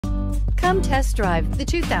Come test drive the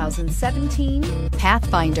 2017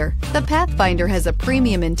 Pathfinder. The Pathfinder has a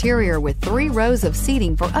premium interior with 3 rows of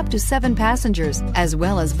seating for up to 7 passengers, as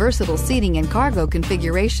well as versatile seating and cargo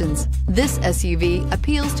configurations. This SUV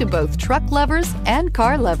appeals to both truck lovers and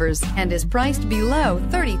car lovers and is priced below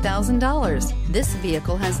 $30,000. This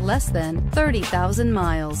vehicle has less than 30,000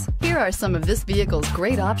 miles. Here are some of this vehicle's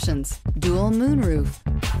great options: dual moonroof,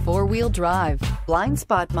 4-wheel drive, blind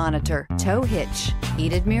spot monitor, tow hitch,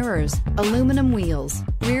 heated mirrors, aluminum wheels,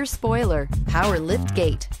 rear spoiler, power lift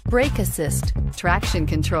gate, brake assist, traction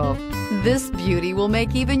control. This beauty will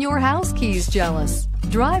make even your house keys jealous.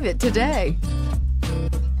 Drive it today.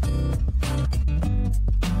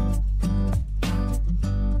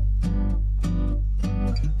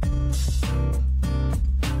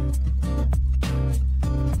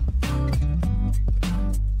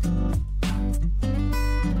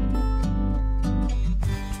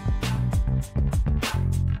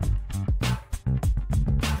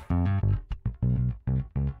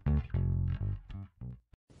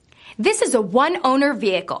 This is a one-owner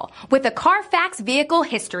vehicle with a Carfax Vehicle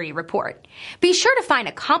History Report. Be sure to find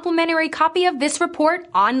a complimentary copy of this report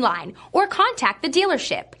online or contact the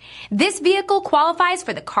dealership. This vehicle qualifies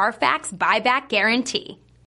for the Carfax Buyback Guarantee.